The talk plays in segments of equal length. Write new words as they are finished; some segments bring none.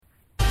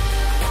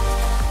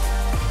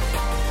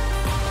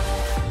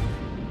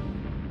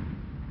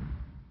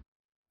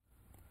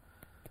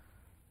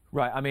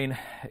Right, I mean,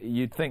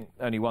 you'd think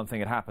only one thing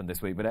had happened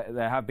this week, but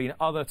there have been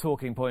other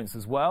talking points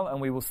as well, and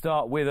we will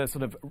start with a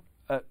sort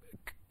of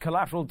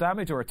collateral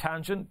damage or a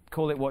tangent,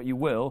 call it what you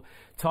will.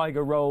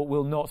 Tiger Roll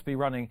will not be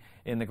running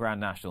in the Grand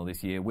National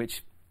this year,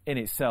 which in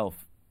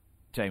itself,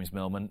 James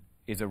Millman,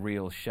 is a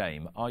real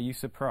shame. Are you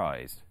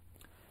surprised?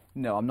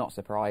 No, I'm not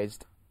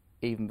surprised,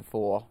 even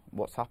before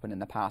what's happened in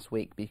the past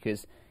week,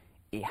 because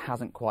he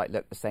hasn't quite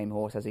looked the same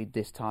horse as he did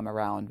this time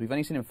around. We've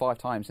only seen him 5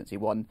 times since he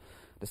won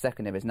the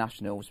second of his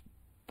Nationals,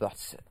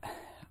 but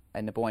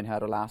in the Boyne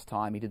Hurdle last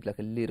time, he did look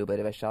a little bit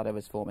of a shadow of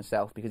his former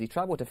self, because he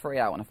travelled to 3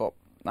 out, and I thought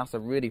that's a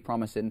really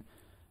promising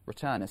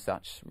return as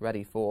such,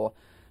 ready for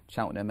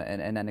Cheltenham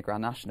and then the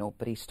Grand National,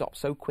 but he stopped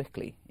so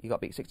quickly. He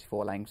got beat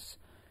 64 lengths.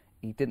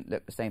 He didn't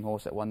look the same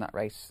horse that won that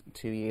race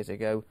 2 years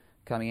ago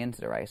coming into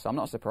the race, so I'm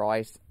not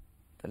surprised.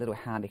 The little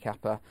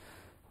handicapper,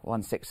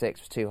 166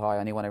 was too high,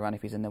 only want to run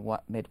if he's in the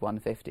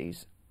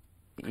mid-150s.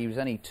 He was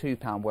only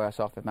 £2 worse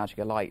off with Magic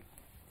of Light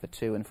for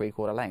 2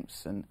 3/4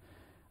 lengths, and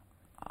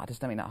I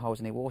just don't think that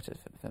holds any water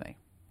for me.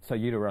 So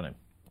you'd have run him?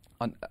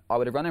 I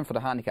would have run him for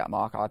the handicap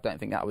mark. I don't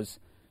think that was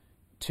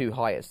too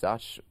high as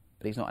such,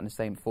 but he's not in the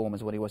same form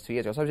as what he was 2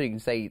 years ago. I suppose you can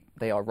say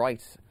they are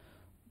right,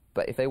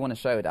 but if they want to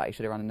show that, he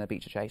should have run in the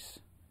Beecher Chase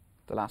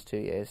the last 2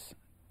 years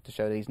to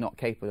show that he's not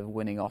capable of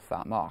winning off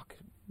that mark.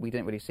 We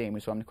didn't really see him. We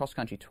saw him in the cross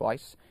country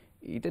twice.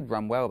 He did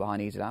run well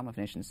behind Easy Lamb,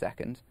 finishing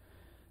second.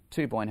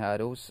 2 Boyne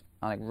Hurdles,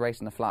 and a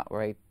race in the flat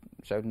where he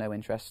showed no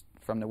interest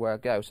from the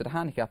word go. So the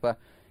handicapper,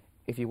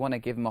 if you want to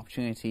give him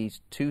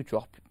opportunities to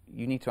drop,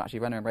 you need to actually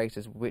run him in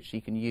races which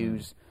he can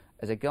use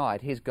as a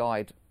guide. His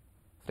guide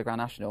for the Grand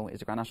National is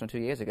the Grand National 2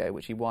 years ago,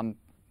 which he won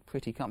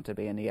pretty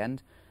comfortably in the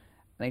end,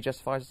 and he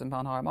justifies a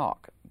 £7 higher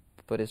mark.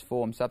 But his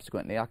form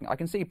subsequently, I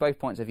can see both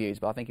points of views,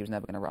 but I think he was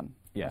never going to run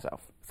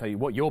himself. So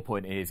what your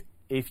point is,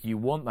 if you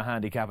want the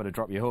handicapper to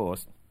drop your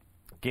horse,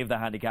 give the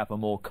handicapper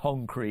more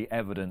concrete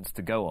evidence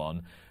to go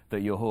on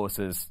that your horse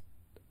has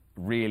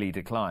really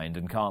declined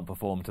and can't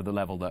perform to the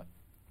level that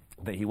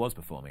he was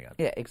performing at.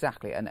 Yeah,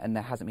 exactly, and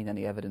there hasn't been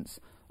any evidence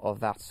of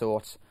that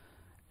sort.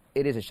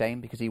 It is a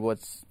shame because he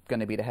was going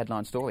to be the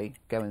headline story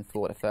going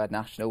for the third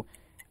National.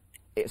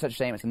 It's such a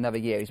shame it's another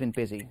year. He's been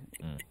busy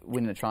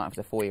winning the Triumph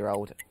as a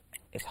 4-year-old.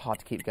 It's hard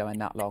to keep going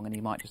that long, and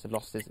he might just have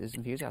lost his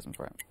enthusiasm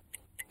for it.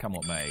 Come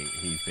what may,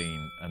 he's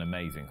been an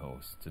amazing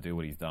horse to do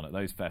what he's done at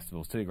those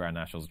festivals, 2 Grand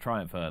Nationals,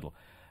 Triumph Hurdle,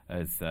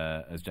 as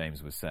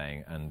James was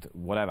saying. And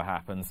whatever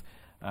happens,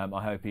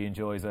 I hope he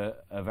enjoys a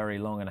very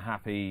long and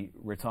happy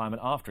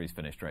retirement after he's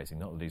finished racing.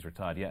 Not that he's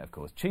retired yet, of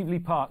course. Cheveley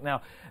Park,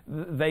 now,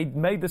 they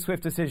made the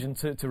swift decision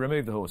to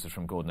remove the horses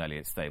from Gordon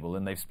Elliott's stable,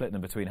 and they've split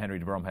them between Henry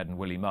de Bromhead and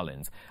Willie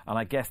Mullins. And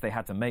I guess they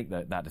had to make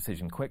that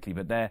decision quickly,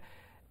 but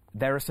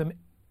there are some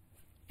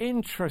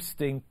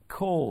interesting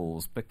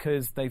calls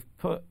because they've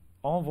put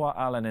Envoi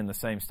Allen in the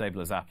same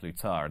stable as A Plus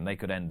Tard, and they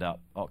could end up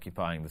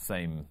occupying the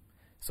same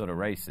sort of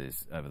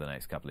races over the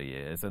next couple of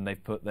years, and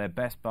they've put their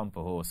best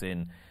bumper horse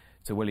in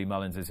to Willie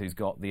Mullins, who's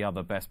got the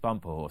other best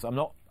bumper horse. I'm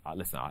not...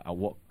 listen,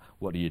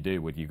 what do you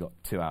do when you've got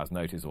 2 hours'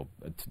 notice or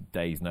a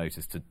day's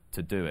notice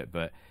to do it?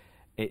 But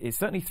it's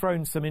certainly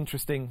thrown some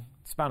interesting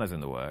spanners in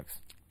the works.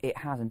 It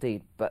has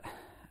indeed, but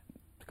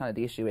kind of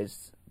the issue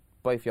is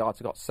both yards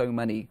have got so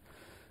many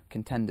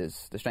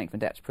contenders. The strength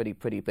and depth's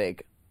pretty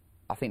big.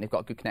 I think they've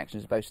got good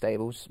connections with both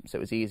stables, so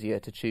it was easier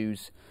to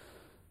choose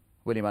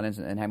Willie Mullins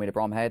and Henry de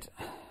Bromhead.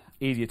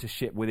 Easier to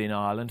ship within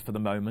Ireland for the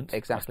moment,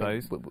 exactly, I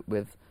suppose.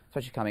 With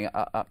especially coming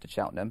up to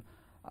Cheltenham.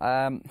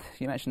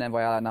 You mentioned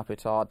Envoi Allen and A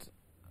Plus Tard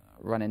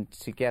running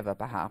together,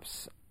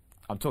 perhaps.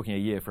 I'm talking a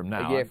year from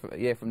now. A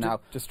year from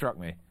now. Just struck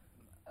me.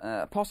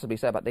 Possibly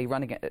so, but they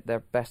run their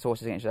best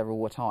horses against each other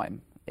all the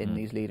time in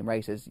these leading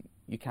races.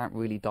 You can't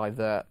really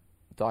divert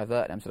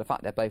them. So the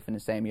fact they're both in the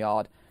same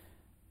yard,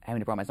 Henry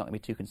de Bromhead's not going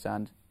to be too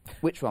concerned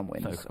which one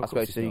wins. No, I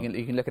suppose so.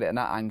 You can look at it in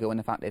that angle, and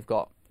the fact they've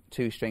got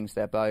 2 strings to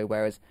their bow,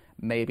 whereas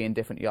maybe in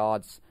different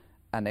yards,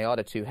 and they are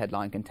the 2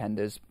 headline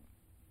contenders,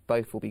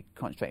 both will be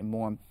concentrating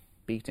more on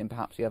beating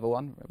perhaps the other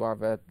one.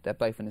 Rather, they're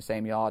both in the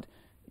same yard,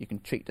 you can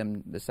treat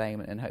them the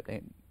same and hope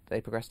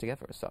they progress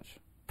together as such.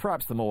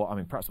 Perhaps the more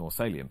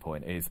salient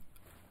point is,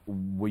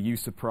 were you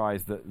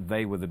surprised that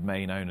they were the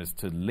main owners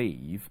to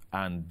leave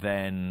and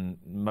then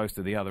most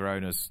of the other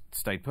owners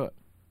stayed put?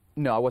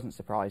 No, I wasn't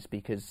surprised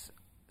because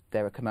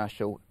they're a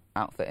commercial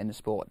outfit in the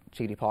sport.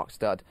 Cheveley Park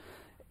Stud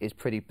is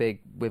pretty big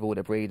with all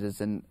the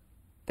breeders, and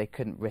they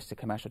couldn't risk the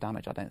commercial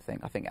damage, I don't think.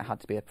 I think it had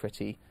to be a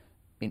pretty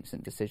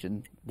instant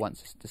decision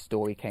once the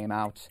story came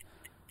out.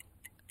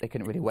 They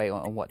couldn't really wait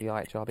on what the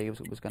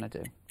IHRB was going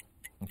to do.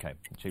 OK,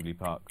 Cheveley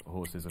Park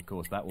horses, of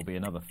course, that will be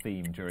another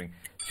theme during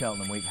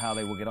Cheltenham Week, how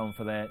they will get on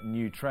for their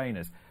new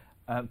trainers.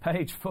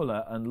 Paige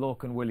Fuller and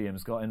Lorcan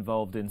Williams got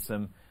involved in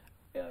some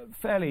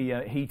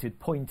fairly heated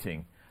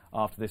pointing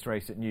after this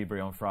race at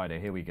Newbury on Friday.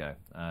 Here we go.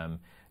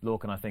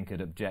 Lorcan, I think,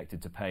 had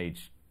objected to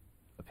Paige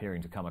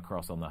appearing to come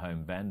across on the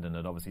home bend and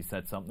had obviously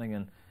said something,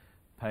 and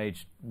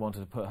Paige wanted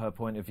to put her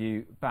point of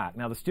view back.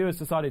 Now, the stewards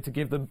decided to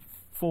give them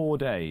 4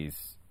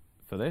 days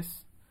for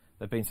this.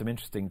 There have been some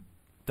interesting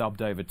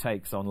dubbed-over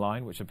takes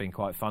online, which have been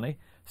quite funny.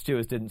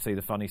 Stewards didn't see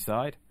the funny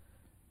side.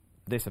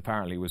 this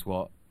apparently was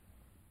what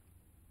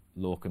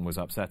Lorcan was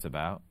upset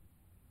about.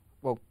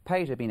 Well,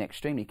 Page had been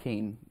extremely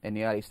keen in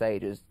the early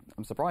stages.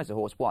 I'm surprised the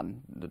horse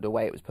won, the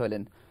way it was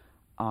pulling.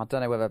 I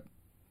don't know whether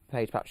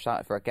Page perhaps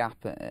shouted for a gap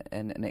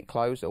and it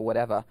closed or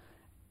whatever.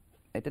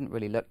 It didn't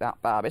really look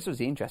that bad. This was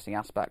the interesting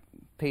aspect.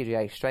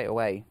 PGA straight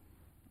away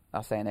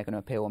are saying they're going to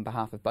appeal on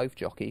behalf of both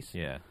jockeys.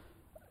 Yeah.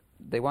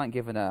 They weren't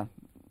given a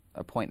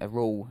point of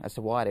rule as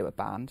to why they were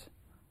banned.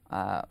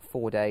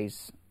 4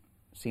 days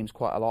seems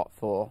quite a lot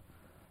for...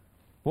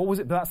 What was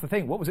it? That's the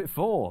thing. What was it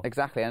for?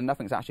 Exactly, and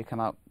nothing's actually come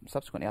out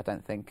subsequently, I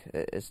don't think,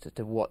 as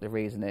to what the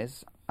reason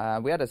is.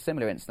 We had a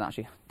similar incident,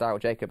 actually, Daryl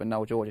Jacob and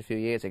Noel George a few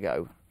years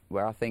ago,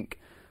 where I think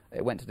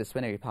it went to the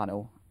disciplinary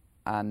panel,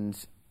 and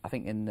I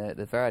think in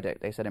the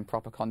verdict they said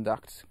improper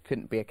conduct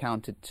couldn't be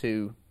accounted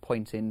to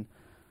pointing,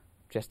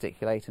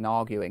 gesticulating,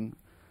 arguing.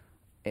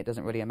 It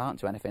doesn't really amount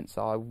to anything,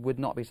 so I would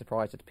not be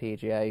surprised if the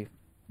PGA,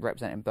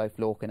 representing both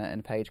Lorcan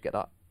and Page, get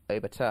that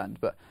overturned.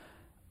 But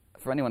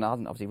for anyone that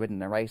hasn't obviously ridden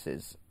the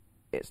races,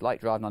 it's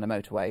like driving on a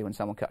motorway when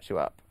someone cuts you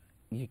up.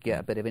 You get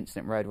a bit of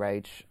instant road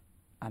rage,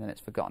 and then it's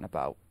forgotten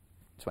about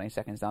 20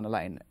 seconds down the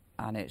lane.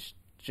 And it's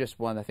just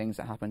one of the things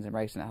that happens in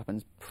racing. It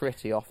happens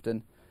pretty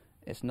often.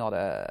 It's not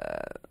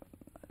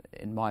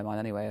in my mind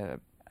anyway,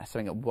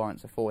 something that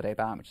warrants a 4-day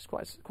ban, which is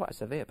quite a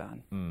severe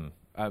ban.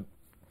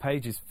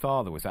 Page's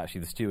father was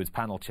actually the stewards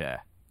panel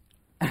chair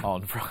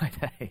on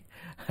Friday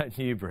at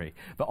Newbury,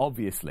 but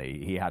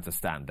obviously he had to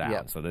stand down.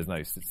 Yep. So there's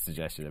no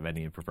suggestion of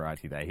any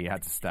impropriety there. He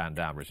had to stand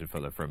down, Richard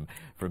Fuller, from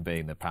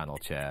being the panel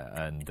chair,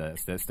 and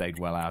stayed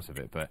well out of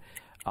it. But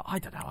I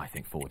don't know. I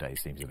think 4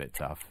 days seems a bit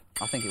tough.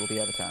 I think it will be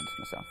overturned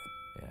myself.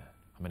 Yeah,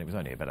 I mean, it was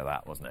only a bit of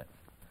that, wasn't it?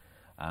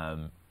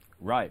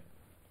 Right.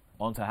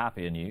 On to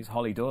happier news.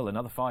 Holly Doyle,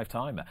 another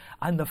 5-timer.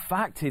 And the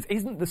fact is,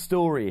 isn't the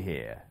story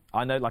here?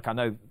 I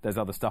know there's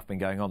other stuff been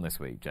going on this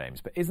week,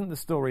 James, but isn't the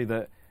story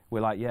that we're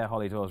like, yeah,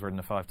 Holly Doyle's ridden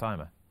a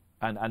 5-timer?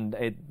 And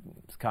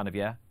it's kind of,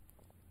 yeah?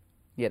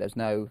 Yeah, there's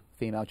no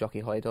female jockey.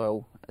 Holly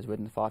Doyle has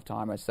ridden a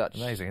 5-timer as such.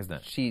 Amazing, isn't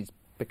it? She's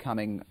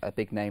becoming a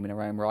big name in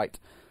her own right,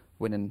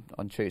 winning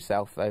on True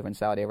Self over in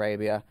Saudi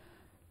Arabia.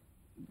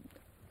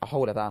 A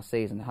whole of our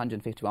season,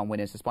 151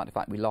 winners, despite the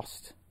fact we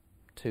lost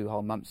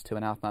 2.5 months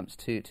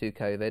to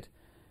COVID.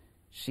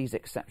 She's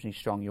exceptionally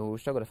strong. You'll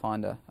struggle to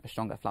find a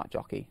stronger flat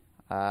jockey.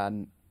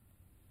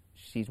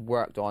 She's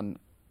worked on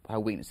her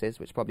weaknesses,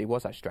 which probably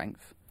was her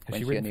strength. Has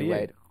she ridden for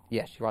you?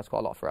 Yeah, she rides quite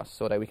a lot for us,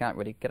 although we can't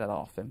really get her that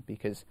often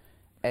because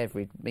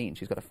every meeting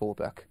she's got a full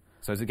book.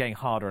 So is it getting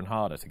harder and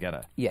harder to get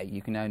her? Yeah,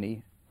 you can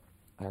only...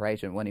 Her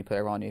agent, when he put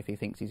her on you, if he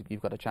thinks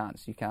you've got a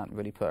chance, you can't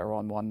really put her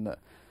on one that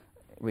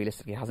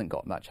realistically hasn't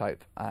got much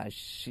hope.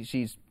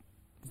 She's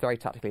very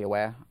tactically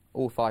aware.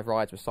 All 5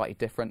 rides were slightly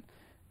different.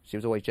 She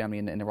was always generally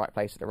in the right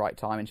place at the right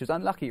time, and she was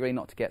unlucky really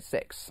not to get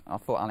 6. I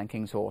thought Alan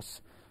King's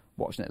horse,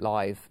 watching it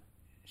live,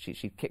 she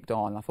kicked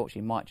on, and I thought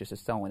she might just have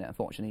stolen it.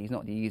 Unfortunately, he's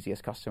not the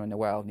easiest customer in the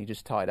world, and he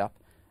just tied up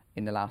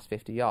in the last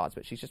 50 yards,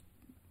 but she's just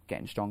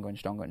getting stronger and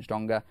stronger and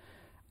stronger.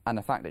 And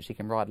the fact that she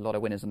can ride a lot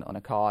of winners on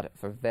a card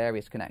for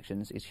various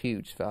connections is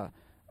huge for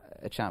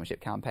a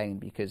championship campaign,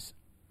 because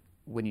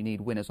when you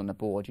need winners on the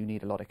board, you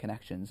need a lot of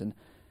connections. And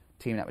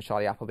teaming up with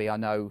Charlie Appleby, I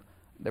know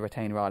the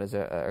retained riders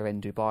are in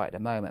Dubai at the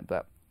moment,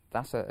 but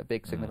that's a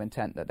big signal of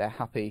intent that they're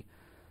happy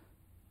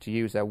to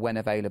use her when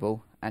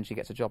available, and she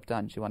gets a job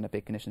done. She won a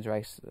big conditions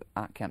race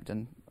at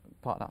Kempton,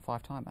 part of that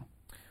 5-timer.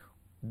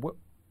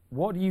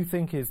 What do you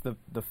think is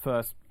the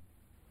first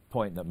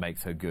point that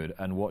makes her good,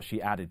 and what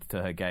she added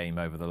to her game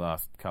over the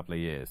last couple of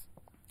years?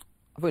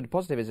 I think the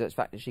positive is the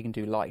fact that she can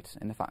do light,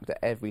 and the fact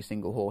that every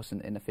single horse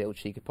in the field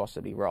she could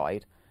possibly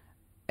ride,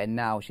 and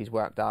now she's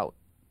worked out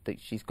that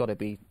she's got to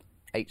be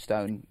 8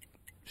 stone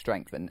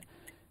strength, and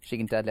she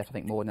can deadlift, I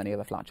think, more than any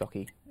other flat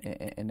jockey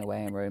in the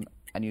weighing room.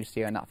 And you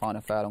see her in that final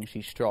furlong,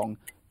 she's strong,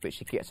 but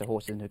she gets her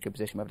horses into a good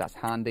position, whether that's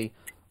handy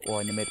or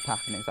in the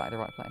mid-pack in exactly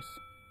the right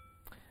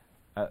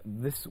place.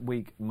 This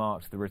week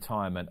marked the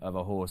retirement of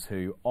a horse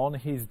who, on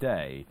his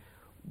day,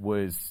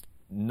 was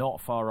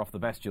not far off the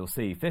best you'll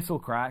see.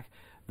 Thistlecrack,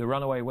 the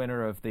runaway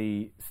winner of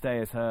the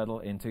Stayers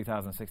Hurdle in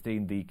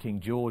 2016, the King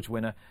George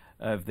winner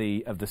of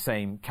the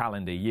same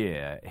calendar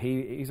year.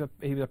 He was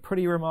a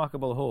pretty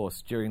remarkable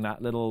horse during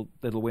that little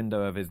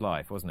window of his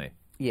life, wasn't he?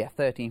 Yeah,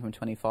 13 from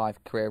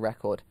 25 career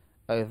record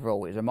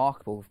overall. It was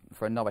remarkable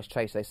for a novice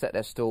chaser. They set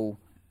their stall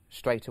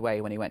straight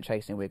away when he went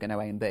chasing. We were going to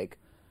aim big.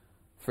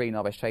 3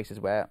 novice chases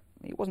where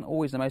he wasn't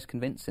always the most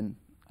convincing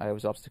over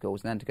his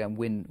obstacles, and then to go and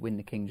win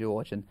the King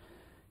George, and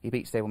he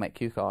beat stablemate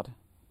Q-Card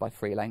by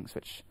 3 lengths,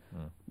 which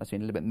must have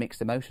been a little bit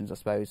mixed emotions, I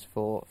suppose,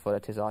 for the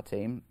Tizzard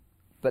team.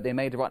 But they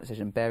made the right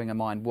decision, bearing in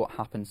mind what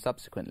happened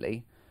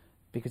subsequently,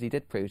 because he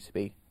did prove to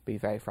be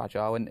very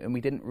fragile, and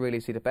we didn't really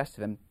see the best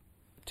of him.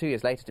 2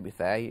 years later, to be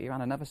fair, he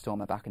ran another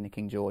stormer back in the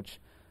King George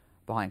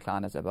behind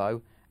Clan as a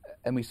bow,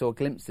 and we saw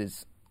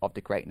glimpses of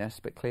the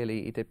greatness, but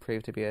clearly he did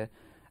prove to be a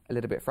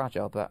little bit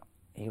fragile. But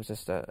he was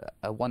just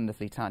a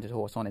wonderfully talented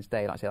horse on his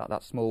day. Like I say, like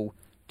that small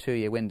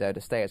 2-year window,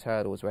 the Stayers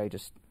Hurdles, where he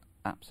just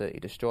absolutely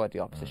destroyed the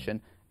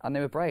opposition. And they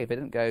were brave. They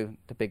didn't go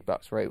the big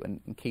bucks route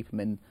and keep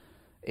him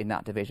in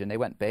that division. They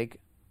went big,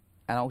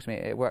 And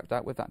ultimately, it worked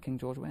out with that King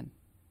George win.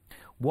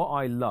 What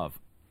I love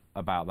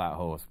about that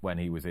horse when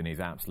he was in his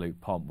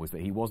absolute pomp was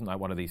that he wasn't like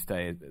one of these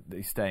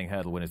staying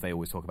hurdle winners they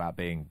always talk about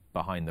being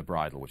behind the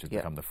bridle, which has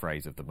become the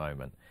phrase of the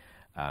moment.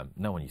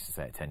 No one used to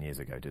say it 10 years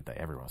ago, did they?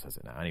 Everyone says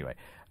it now. Anyway,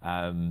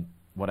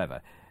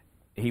 whatever.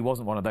 He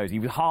wasn't one of those. He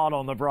was hard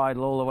on the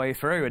bridle all the way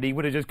through, and he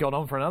would have just gone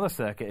on for another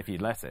circuit if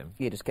you'd let him.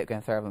 He just kept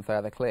going further and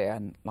further clear,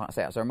 and like I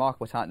say, it's a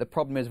remarkable talent. The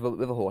problem is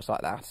with a horse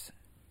like that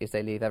is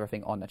they leave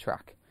everything on the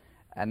track,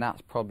 and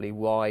that's probably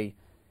why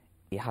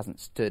he hasn't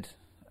stood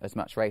as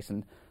much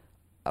racing.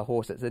 A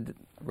horse that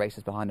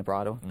races behind the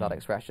bridle, that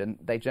expression,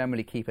 they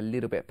generally keep a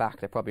little bit back.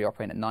 They're probably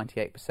operating at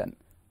 98%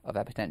 of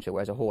their potential,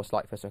 whereas a horse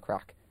like Thistle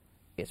Crack,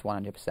 it's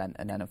 100%,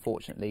 and then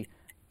unfortunately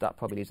that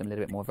probably leaves them a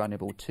little bit more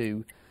vulnerable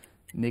to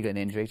niggling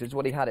injuries, which is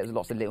what he had. It was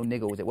lots of little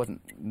niggles. It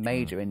wasn't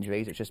major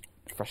injuries, it's just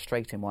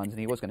frustrating ones, and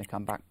he was going to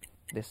come back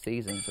this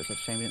season, so it's a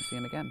shame we didn't see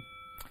him again.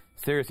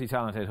 Seriously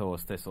talented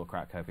horse, Thistle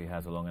Crack. Hope he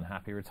has a long and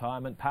happy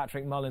retirement.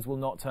 Patrick Mullins will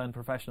not turn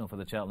professional for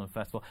the Cheltenham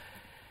Festival.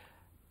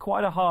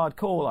 Quite a hard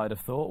call, I'd have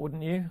thought,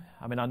 wouldn't you?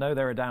 I mean, I know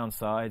there are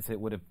downsides. It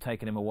would have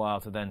taken him a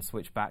while to then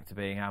switch back to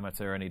being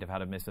amateur, and he'd have had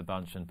to miss a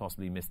bunch and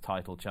possibly miss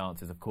title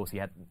chances. Of course,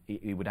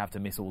 he would have to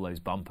miss all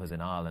those bumpers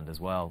in Ireland as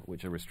well,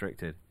 which are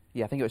restricted.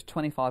 Yeah, I think it was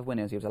 25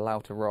 winners he was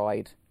allowed to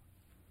ride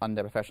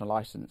under professional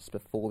licence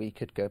before he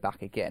could go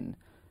back again.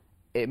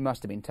 It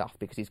must have been tough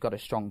because he's got a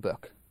strong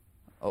book.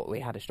 Oh,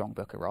 he had a strong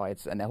book of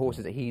rides, and they're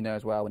horses that he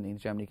knows well, and he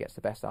generally gets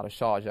the best out of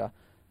Sharjah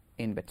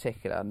in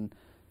particular. And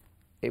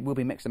it will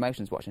be mixed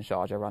emotions watching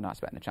Sharjah run out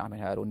in the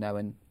Champion Hurdle,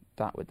 knowing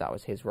that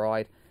was his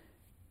ride.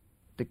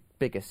 The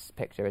biggest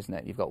picture, isn't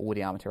it? You've got all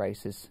the amateur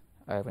races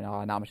over in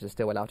Ireland. Amateurs are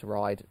still allowed to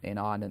ride in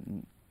Ireland,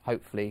 and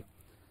hopefully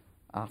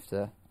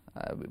after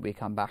we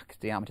come back,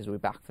 the amateurs will be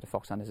back for the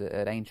Foxhunters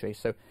at Aintree.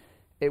 So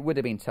it would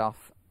have been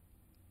tough.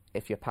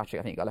 If you're Patrick,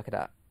 I think you've got to look at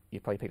that. You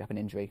probably picked up an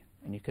injury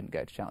and you couldn't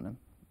go to Cheltenham.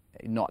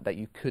 Not that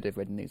you could have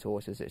ridden these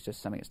horses, it's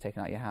just something that's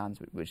taken out of your hands,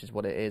 which is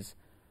what it is.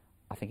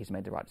 I think he's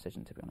made the right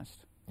decision, to be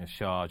honest.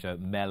 Sharjah,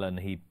 Mellon,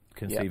 he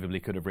conceivably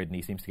could have ridden.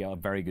 He seems to get a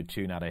very good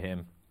tune out of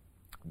him.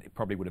 He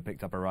probably would have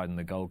picked up a ride in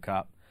the Gold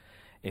Cup.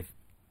 If,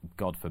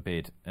 God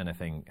forbid,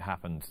 anything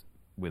happened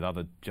with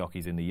other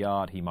jockeys in the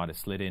yard, he might have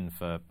slid in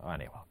for,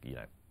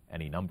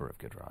 any number of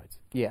good rides.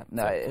 Yeah,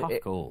 no, it's a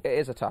tough call. It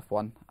is a tough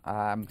one.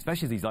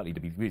 Especially as he's likely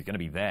to be, he's going to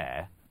be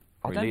there.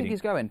 I don't think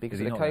he's going because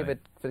of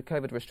the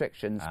COVID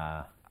restrictions.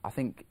 I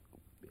think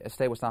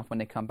stable staff, when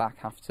they come back,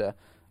 have to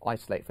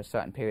isolate for a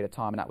certain period of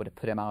time, and that would have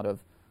put him out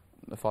of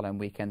the following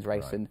weekend's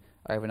racing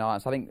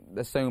overnight. So I think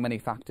there's so many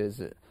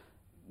factors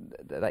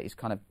that he's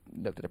kind of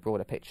looked at a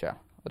broader picture.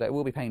 But it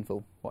will be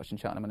painful watching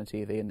Cheltenham on the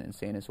TV and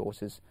seeing his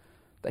horses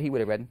that he would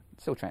have ridden,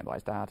 still trained by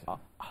his dad.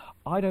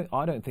 I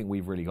don't think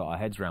we've really got our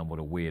heads around what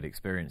a weird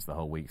experience the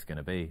whole week's going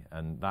to be,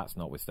 and that's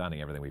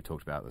notwithstanding everything we've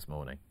talked about this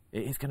morning.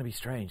 It is going to be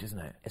strange, isn't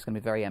it? It's going to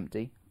be very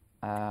empty.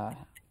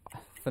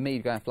 For me,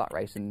 going flat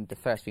racing, the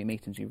first few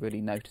meetings you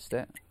really noticed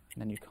it,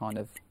 and then you kind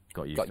of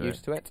got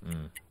used to it.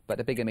 But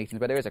the bigger meetings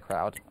where there is a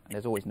crowd and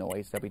there's always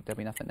noise, there'll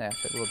be nothing there.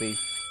 So it will be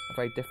a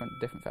very different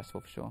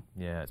festival for sure.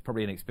 Yeah, it's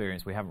probably an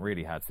experience we haven't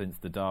really had since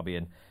the Derby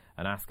and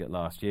Ascot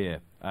last year.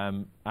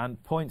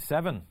 And Point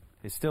 7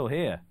 is still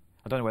here.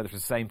 I don't know whether it's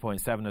the same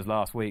Point 7 as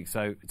last week,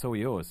 so it's all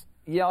yours.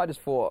 Yeah, I just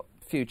thought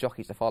a few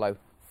jockeys to follow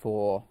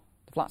for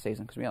the flat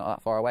season because we're not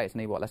that far away. It's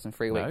only, less than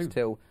 3 weeks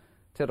till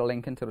the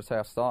Lincoln, till the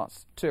turf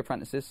starts. 2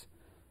 apprentices.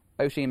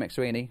 Oisin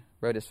McSweeney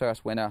rode his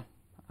first winner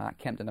at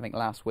Kempton, I think,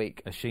 last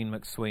week. Oisin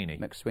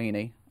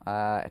McSweeney.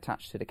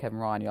 Attached to the Kevin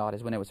Ryan yard.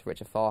 His winner was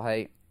Richard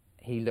Farhay.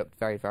 He looked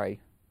very, very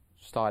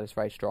stylish,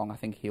 very strong. I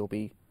think he'll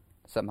be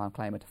somehow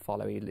claimer to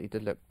follow. He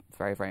did look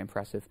very, very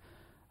impressive.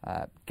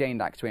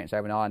 Gained that experience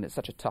over in Ireland. It's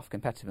such a tough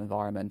competitive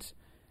environment.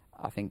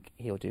 I think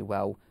he'll do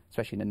well,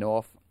 especially in the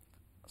north.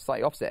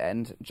 Slightly opposite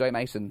end, Jo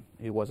Mason,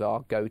 who was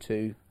our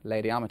go-to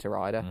lady amateur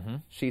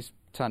rider, she's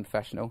turned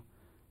professional.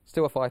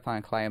 Still a £5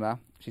 claimer.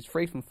 She's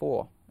 3 from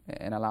 4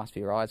 in her last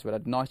few rides. We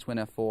had a nice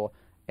winner for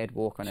Ed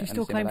Walker. She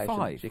still claims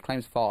 5? She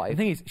claims 5. The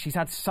thing is, she's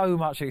had so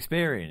much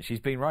experience. She's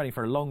been riding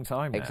for a long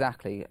time now.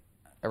 Exactly.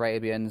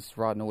 Arabians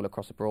riding all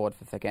across abroad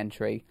for thick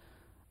entry.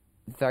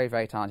 Very,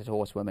 very talented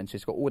horsewoman.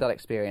 She's got all that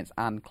experience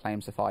and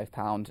claims the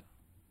 £5.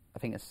 I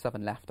think there's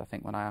 7 left,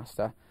 when I asked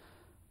her.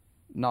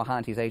 Niall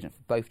Hannity's agent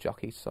for both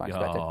jockeys, so I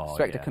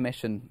expect a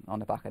commission on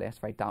the back of this.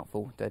 Very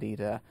doubtful that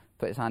he'd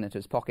put his hand into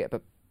his pocket,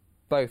 but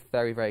both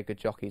very, very good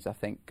jockeys, I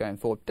think, going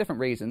forward. Different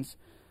reasons.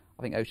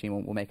 I think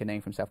Oisin will make a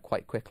name for himself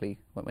quite quickly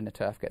when the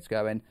turf gets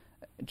going.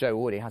 Jo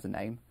already has a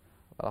name,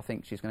 but I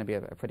think she's going to be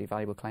a pretty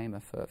valuable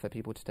claimer for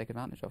people to take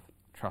advantage of.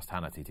 Trust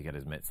Hannity to get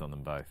his mitts on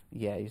them both.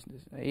 Yeah,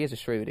 he is a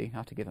shrewdie, I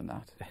have to give him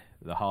that.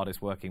 The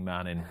hardest working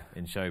man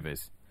in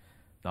showbiz,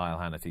 Niall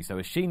Hannity. So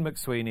Oisin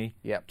McSweeney,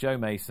 Jo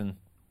Mason.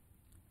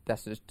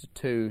 That's just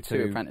two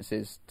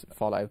apprentices to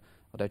follow,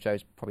 although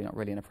Jo's probably not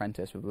really an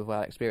apprentice with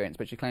well experience,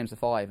 but she claims the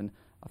 5, and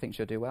I think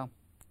she'll do well.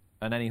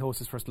 And any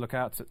horses for us to look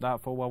out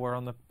for while we're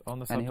on the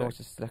subject? Any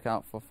horses to look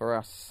out for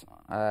us?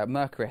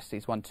 Mercurist,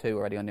 he's won 2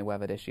 already on New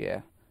Weather this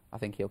year. I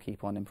think he'll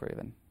keep on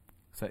improving.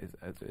 So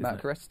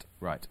Mercurist.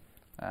 Right.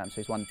 So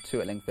he's won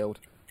 2 at Lingfield.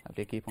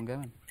 Hopefully keep on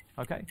going.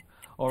 Okay.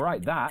 All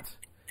right, that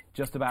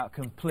just about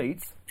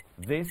completes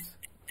this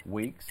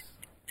week's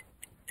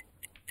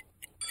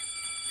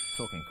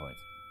Talking Points.